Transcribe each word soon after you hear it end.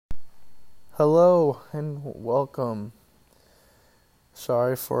Hello and welcome.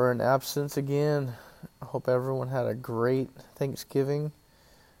 Sorry for an absence again. I hope everyone had a great Thanksgiving.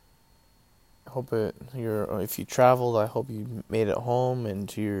 If you traveled, I hope you made it home and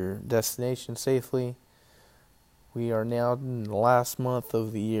to your destination safely. We are now in the last month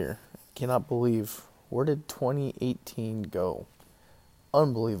of the year. I cannot believe, where did 2018 go?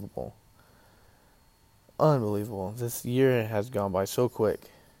 Unbelievable. This year has gone by so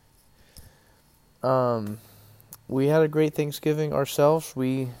quick. We had a great Thanksgiving ourselves.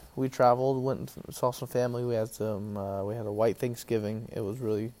 We traveled, went and saw some family. We had a white Thanksgiving. It was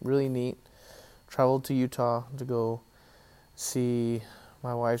really, really neat. Traveled to Utah to go see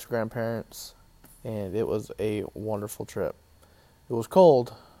my wife's grandparents, and it was a wonderful trip. It was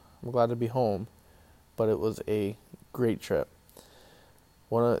cold. I'm glad to be home, but it was a great trip.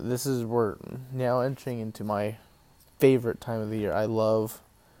 We're now entering into my favorite time of the year. I love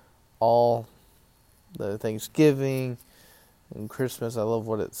all the Thanksgiving and Christmas. I love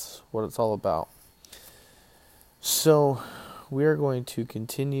what it's all about. So we are going to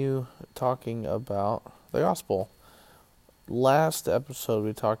continue talking about the gospel. Last episode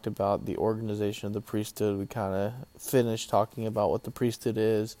we talked about the organization of the priesthood. We kind of finished talking about what the priesthood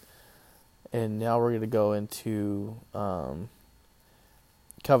is, and now we're going to go into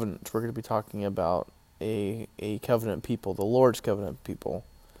covenants. We're going to be talking about a covenant people, the Lord's covenant people.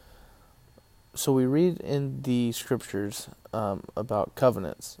 So we read in the scriptures about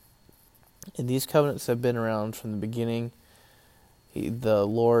covenants. And these covenants have been around from the beginning. The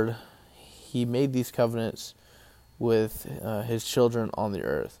Lord, He made these covenants with His children on the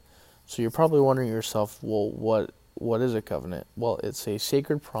earth. So you're probably wondering yourself, well, what is a covenant? Well, it's a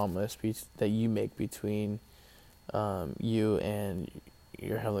sacred promise that you make between you and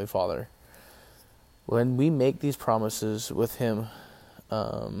your Heavenly Father. When we make these promises with Him,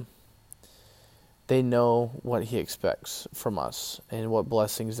 they know what He expects from us and what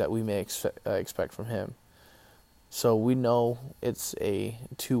blessings that we may expect from Him. So we know it's a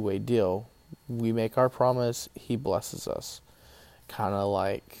two-way deal. We make our promise, He blesses us. Kind of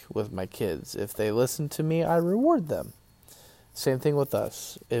like with my kids. If they listen to me, I reward them. Same thing with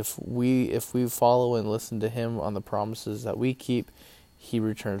us. If we follow and listen to Him on the promises that we keep, He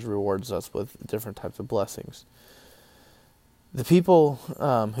rewards us with different types of blessings. The people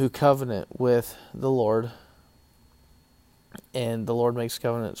who covenant with the Lord, and the Lord makes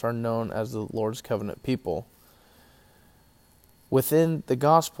covenants, are known as the Lord's covenant people. Within the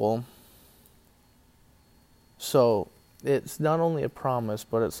gospel, so it's not only a promise,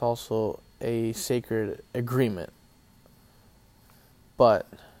 but it's also a sacred agreement. But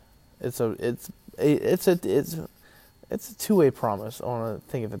it's a two-way promise. I want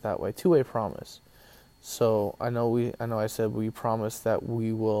to think of it that way. Two-way promise. So I know I said we promise that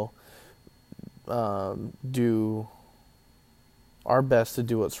we will do our best to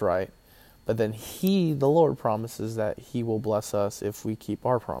do what's right, but then the Lord promises that He will bless us if we keep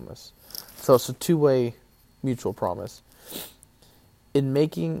our promise. So it's a two-way mutual promise. In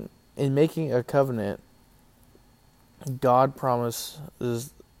making a covenant, God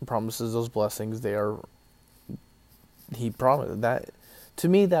promises those blessings. He promised that. To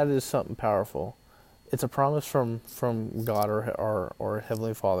me, that is something powerful. It's a promise from God or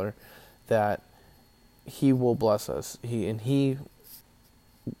Heavenly Father that He will bless us. He,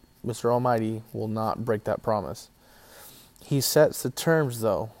 Mr. Almighty, will not break that promise. He sets the terms,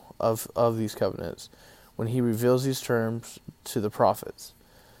 though, of these covenants when He reveals these terms to the prophets.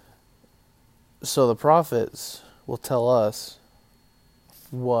 So the prophets will tell us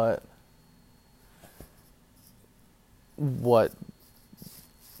what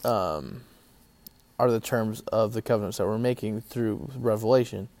are the terms of the covenants that we're making through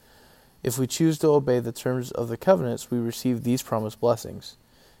Revelation. If we choose to obey the terms of the covenants, we receive these promised blessings.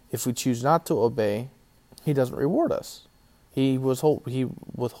 If we choose not to obey, He doesn't reward us. He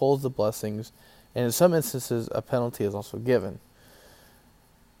withholds the blessings, and in some instances, a penalty is also given.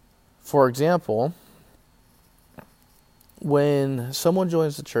 For example, when someone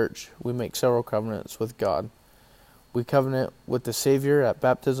joins the church, we make several covenants with God. We covenant with the Savior at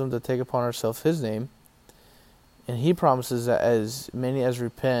baptism to take upon ourselves His name, and He promises that as many as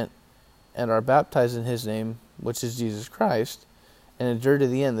repent and are baptized in His name, which is Jesus Christ, and endure to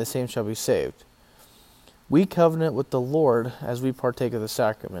the end, the same shall be saved. We covenant with the Lord as we partake of the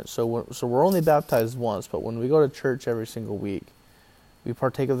sacrament. So we're only baptized once, but when we go to church every single week, we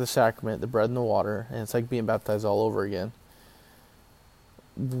partake of the sacrament, the bread and the water, and it's like being baptized all over again.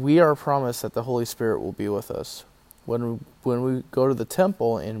 We are promised that the Holy Spirit will be with us. When we go to the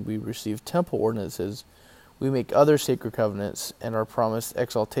temple and we receive temple ordinances, we make other sacred covenants and are promised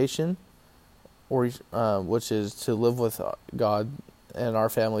exaltation, which is to live with God and our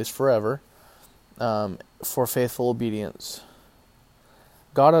families forever, for faithful obedience.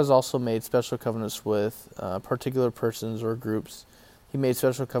 God has also made special covenants with particular persons or groups. He made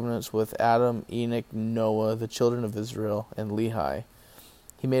special covenants with Adam, Enoch, Noah, the children of Israel, and Lehi.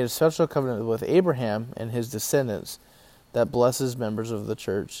 He made a special covenant with Abraham and his descendants that blesses members of the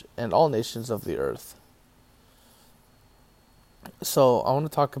church and all nations of the earth. So I want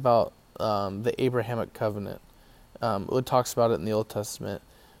to talk about the Abrahamic covenant. It talks about it in the Old Testament,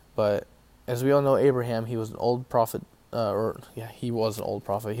 but as we all know, Abraham, he was an old prophet, he was an old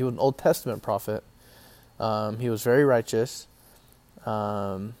prophet. He was an Old Testament prophet. He was very righteous,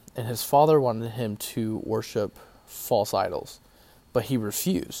 and his father wanted him to worship false idols, but he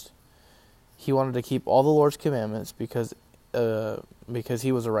refused. He wanted to keep all the Lord's commandments because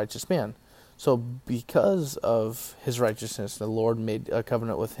he was a righteous man. So because of his righteousness, the Lord made a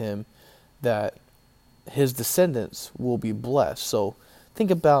covenant with him that his descendants will be blessed. So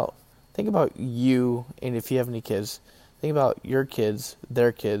think about you, and if you have any kids, think about your kids,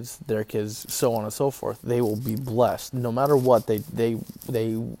 their kids, so on and so forth. They will be blessed. No matter what, they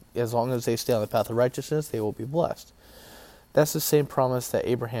as long as they stay on the path of righteousness, they will be blessed. That's the same promise that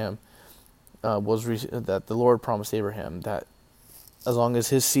Abraham that the Lord promised Abraham, that as long as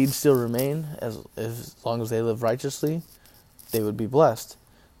his seed still remain, as long as they live righteously, they would be blessed.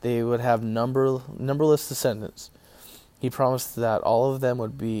 They would have numberless descendants. He promised that all of them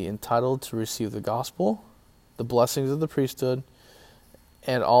would be entitled to receive the gospel, the blessings of the priesthood,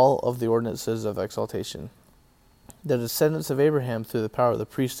 and all of the ordinances of exaltation. The descendants of Abraham, through the power of the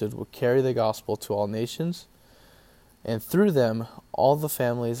priesthood, will carry the gospel to all nations, and through them all the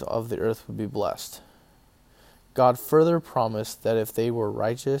families of the earth would be blessed. God further promised that if they were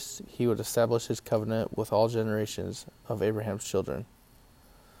righteous, he would establish his covenant with all generations of Abraham's children.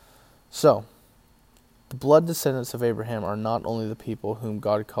 So, the blood descendants of Abraham are not only the people whom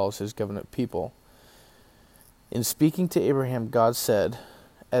God calls his covenant people. In speaking to Abraham, God said,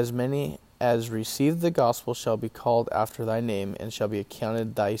 "As many as receive the gospel shall be called after thy name, and shall be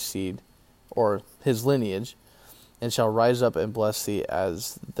accounted thy seed," or his lineage, "and shall rise up and bless thee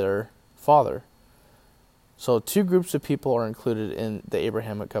as their father." So 2 groups of people are included in the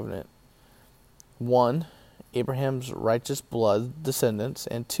Abrahamic covenant. 1, Abraham's righteous blood descendants,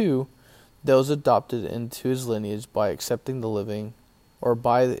 and 2, those adopted into his lineage by accepting and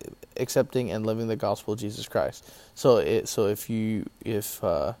living the gospel of Jesus Christ. So if you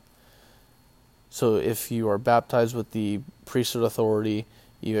are baptized with the priesthood authority,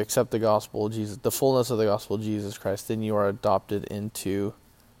 you accept the gospel of Jesus, the fullness of the gospel of Jesus Christ, then you are adopted into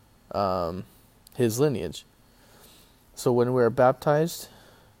his lineage. So when we are baptized,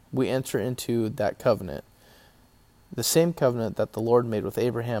 we enter into that covenant, the same covenant that the Lord made with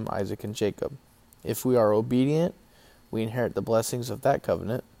Abraham, Isaac, and Jacob. If we are obedient, we inherit the blessings of that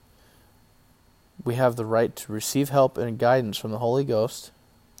covenant. We have the right to receive help and guidance from the Holy Ghost,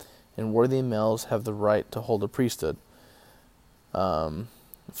 and worthy males have the right to hold a priesthood.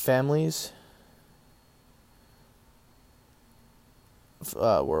 Families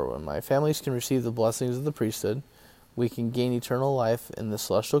can receive the blessings of the priesthood. We can gain eternal life in the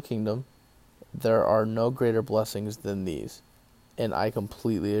celestial kingdom. There are no greater blessings than these, and I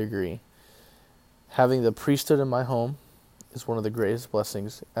completely agree. Having the priesthood in my home is one of the greatest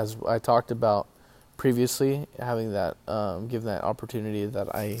blessings. As I talked about previously, having that, given that opportunity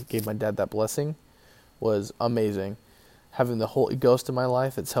that I gave my dad that blessing was amazing. Having the Holy Ghost in my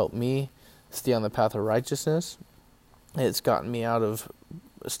life, it's helped me stay on the path of righteousness. It's gotten me out of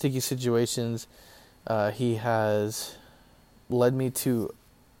sticky situations. He has led me to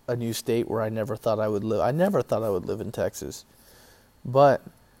a new state where I never thought I would live. I never thought I would live in Texas. But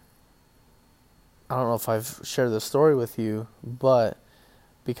I don't know if I've shared this story with you, but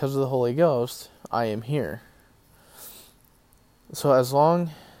because of the Holy Ghost, I am here. So as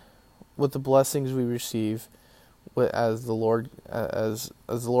long with the blessings we receive as the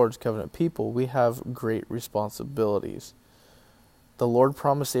Lord's covenant people, we have great responsibilities. The Lord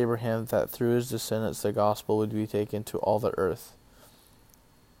promised Abraham that through his descendants the gospel would be taken to all the earth.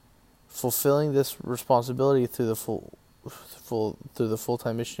 Fulfilling this responsibility through the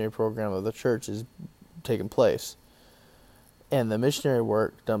full-time missionary program of the church is taking place, and the missionary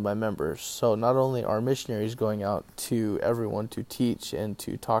work done by members. So not only are missionaries going out to everyone to teach and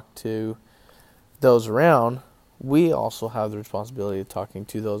to talk to those around, we also have the responsibility of talking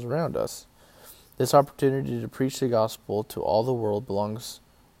to those around us. This opportunity to preach the gospel to all the world belongs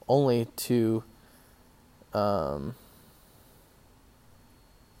only to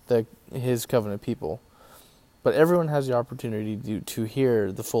his covenant people. But everyone has the opportunity to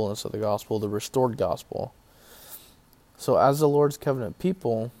hear the fullness of the gospel, the restored gospel. So as the Lord's covenant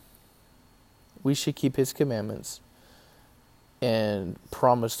people, we should keep his commandments and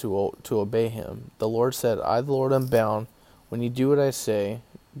promise to obey him. The Lord said, I, the Lord, am bound when you do what I say,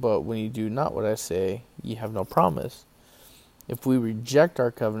 but when you do not what I say, ye have no promise. If we reject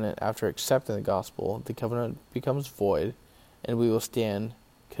our covenant after accepting the gospel, the covenant becomes void, and we will stand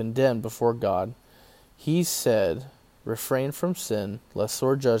condemned before God. He said, refrain from sin, lest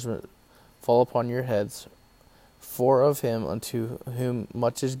sore judgment fall upon your heads. For of him unto whom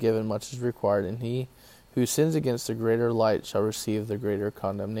much is given, much is required, and he who sins against the greater light shall receive the greater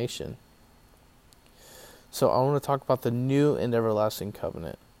condemnation. So I want to talk about the new and everlasting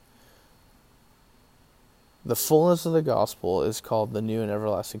covenant. The fullness of the gospel is called the new and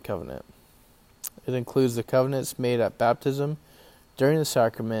everlasting covenant. It includes the covenants made at baptism, during the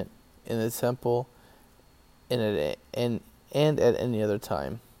sacrament, in the temple, and at any other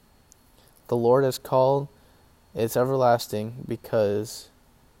time. The Lord has called it everlasting because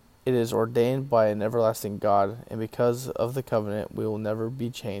it is ordained by an everlasting God, and because of the covenant we will never be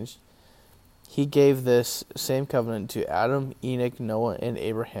changed. He gave this same covenant to Adam, Enoch, Noah, and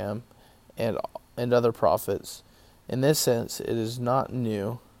Abraham, and other prophets. In this sense, it is not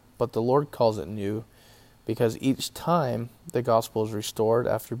new, but the Lord calls it new, because each time the gospel is restored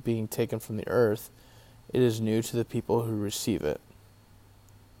after being taken from the earth, it is new to the people who receive it.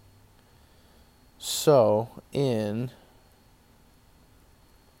 So,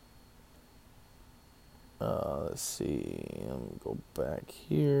 let's see, let me go back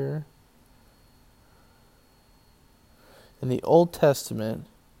here. In the Old Testament,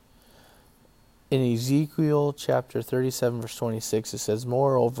 in Ezekiel chapter 37, verse 26, it says,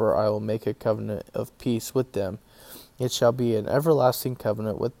 Moreover, I will make a covenant of peace with them. It shall be an everlasting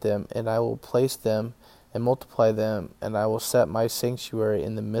covenant with them, and I will place them and multiply them, and I will set my sanctuary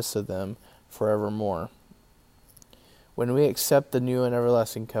in the midst of them forevermore. When we accept the new and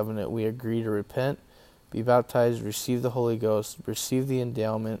everlasting covenant, we agree to repent, be baptized, receive the Holy Ghost, receive the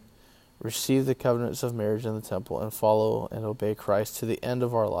endowment, receive the covenants of marriage in the temple, and follow and obey Christ to the end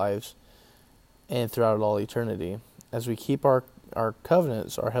of our lives and throughout all eternity. As we keep our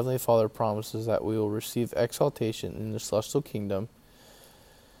covenants, our Heavenly Father promises that we will receive exaltation in the celestial kingdom,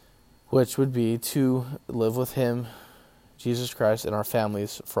 which would be to live with Him, Jesus Christ, and our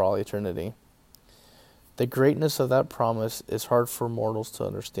families for all eternity. The greatness of that promise is hard for mortals to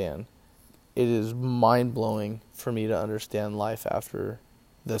understand. It is mind-blowing for me to understand life after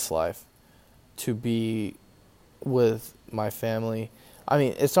this life, to be with my family. I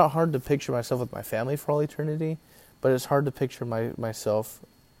mean, it's not hard to picture myself with my family for all eternity, but it's hard to picture myself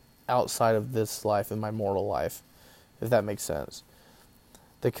outside of this life, in my mortal life, if that makes sense.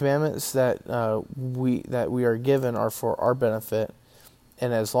 The commandments that we are given are for our benefit,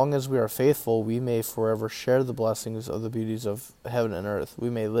 and as long as we are faithful, we may forever share the blessings of the beauties of heaven and earth.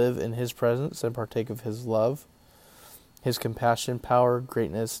 We may live in His presence and partake of His love, His compassion, power,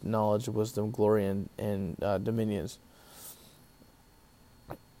 greatness, knowledge, wisdom, glory, and dominions.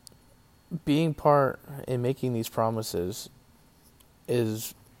 Being part in making these promises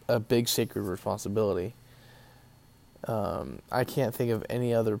is a big sacred responsibility. I can't think of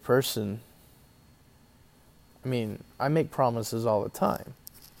any other person. I mean, I make promises all the time,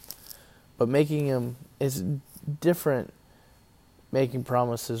 but making them is different. Making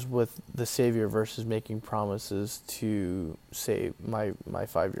promises with the Savior versus making promises to, say, my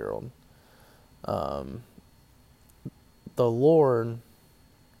 5-year-old. The Lord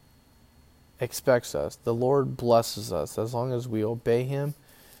expects us. The Lord blesses us as long as we obey Him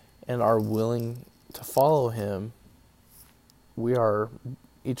and are willing to follow Him. We are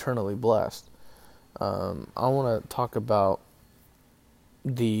eternally blessed. I want to talk about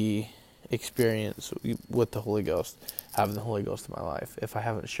the experience with the Holy Ghost, having the Holy Ghost in my life. If I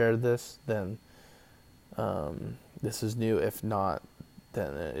haven't shared this, then this is new. If not,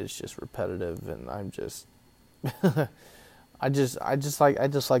 then it's just repetitive, and I'm just I just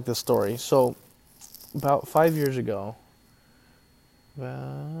like the story. So about 5 years ago,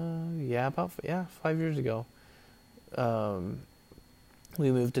 5 years ago,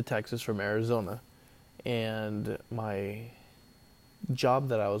 we moved to Texas from Arizona, and my job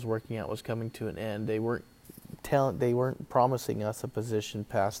that I was working at was coming to an end. They weren't promising us a position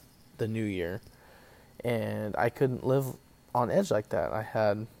past the new year, and I couldn't live on edge like that. I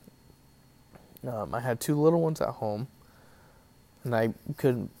had 2 little ones at home, and I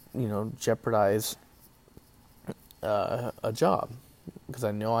couldn't, jeopardize a job because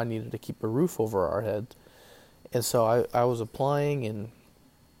I know I needed to keep a roof over our head. And so I was applying and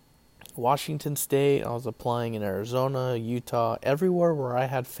Washington State. I was applying in Arizona, Utah, everywhere where I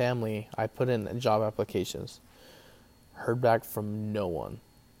had family. I put in job applications. Heard back from no one.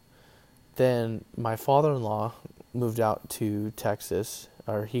 Then my father-in-law moved out to Texas,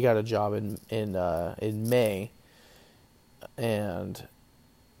 or he got a job in May, and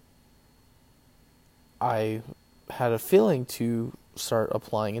I had a feeling to start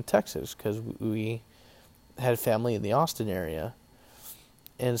applying in Texas because we had family in the Austin area.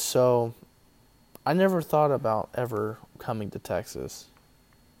 And so I never thought about ever coming to Texas.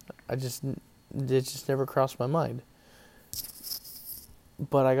 It just never crossed my mind.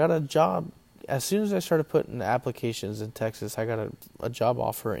 But I got a job. As soon as I started putting applications in Texas, I got a job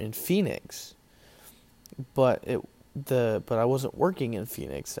offer in Phoenix. But I wasn't working in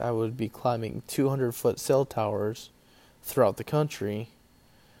Phoenix. I would be climbing 200-foot cell towers throughout the country.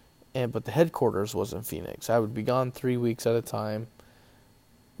 But the headquarters was in Phoenix. I would be gone 3 weeks at a time.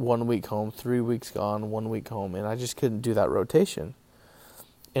 1 week home, 3 weeks gone, 1 week home, and I just couldn't do that rotation.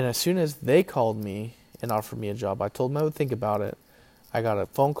 And as soon as they called me and offered me a job, I told them I would think about it. I got a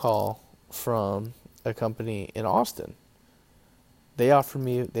phone call from a company in Austin. They offered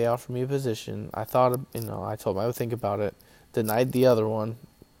me a position. I thought, I told them I would think about it. Denied the other one,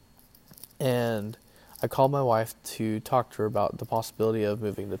 and I called my wife to talk to her about the possibility of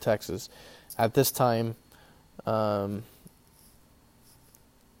moving to Texas. At this time,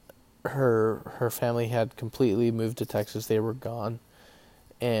 her family had completely moved to Texas. They were gone,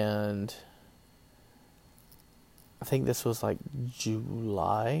 and I think this was like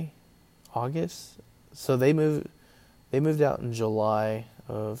July, August. So they moved out in July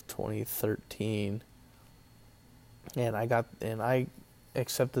of 2013, and I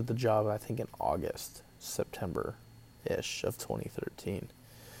accepted the job, I think, in August, September-ish of 2013.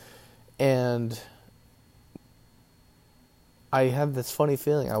 And I had this funny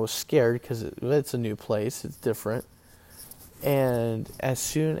feeling. I was scared because it's a new place. It's different. And as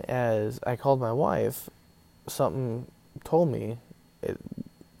soon as I called my wife, something told me it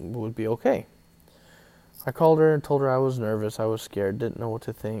would be okay. I called her and told her I was nervous. I was scared. Didn't know what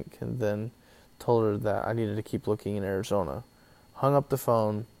to think. And then told her that I needed to keep looking in Arizona. Hung up the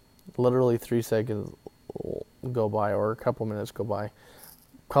phone. Literally 3 seconds go by, or a couple minutes go by.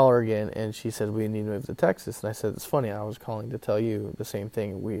 Call her again, and she said, we need to move to Texas. And I said, it's funny, I was calling to tell you the same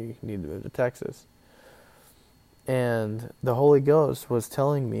thing. We need to move to Texas. And the Holy Ghost was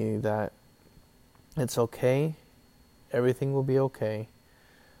telling me that it's okay, everything will be okay,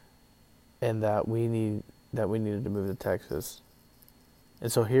 and that we needed to move to Texas. And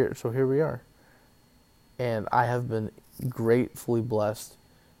so here we are. And I have been gratefully blessed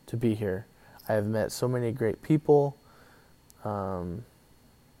to be here. I have met so many great people,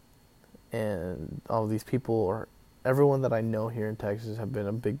 and all of these people, or everyone that I know here in Texas, have been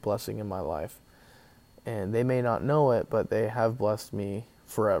a big blessing in my life. And they may not know it, but they have blessed me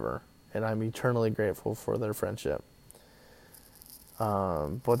forever. And I'm eternally grateful for their friendship.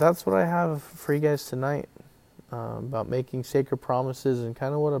 But that's what I have for you guys tonight, about making sacred promises and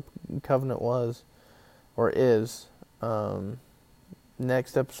kind of what a covenant was, or is.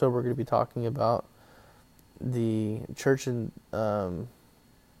 Next episode, we're going to be talking about the church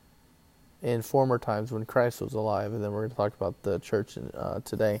in former times when Christ was alive, and then we're going to talk about the church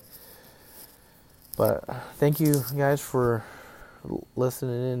today. But thank you guys for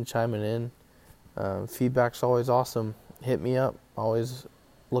listening in, chiming in. Feedback's always awesome. Hit me up. Always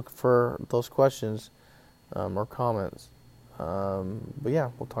look for those questions or comments. But yeah,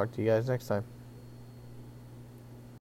 we'll talk to you guys next time.